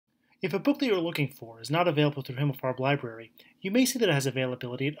If a book that you're looking for is not available through Himmelfarb Library, you may see that it has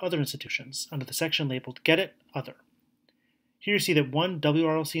availability at other institutions under the section labeled Get It, Other. Here you see that one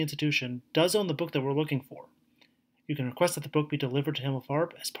WRLC institution does own the book that we're looking for. You can request that the book be delivered to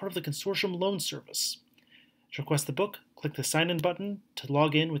Himmelfarb as part of the Consortium Loan Service. To request the book, click the Sign In button to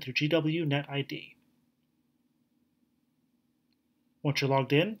log in with your GW Net ID. Once you're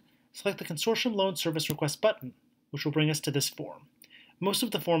logged in, select the Consortium Loan Service Request button, which will bring us to this form. Most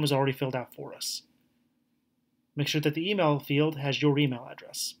of the form is already filled out for us. Make sure that the email field has your email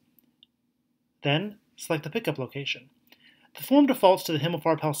address. Then, select the pickup location. The form defaults to the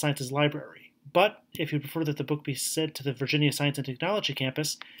Himmelfarb Health Sciences Library, but if you prefer that the book be sent to the Virginia Science and Technology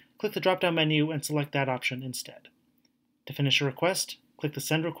campus, click the drop-down menu and select that option instead. To finish a request, click the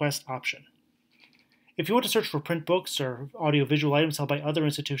Send Request option. If you want to search for print books or audiovisual items held by other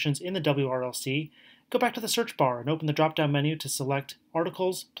institutions in the WRLC, go back to the search bar and open the drop-down menu to select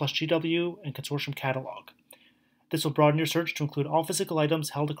Articles plus GW and Consortium Catalog. This will broaden your search to include all physical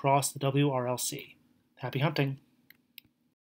items held across the WRLC. Happy hunting!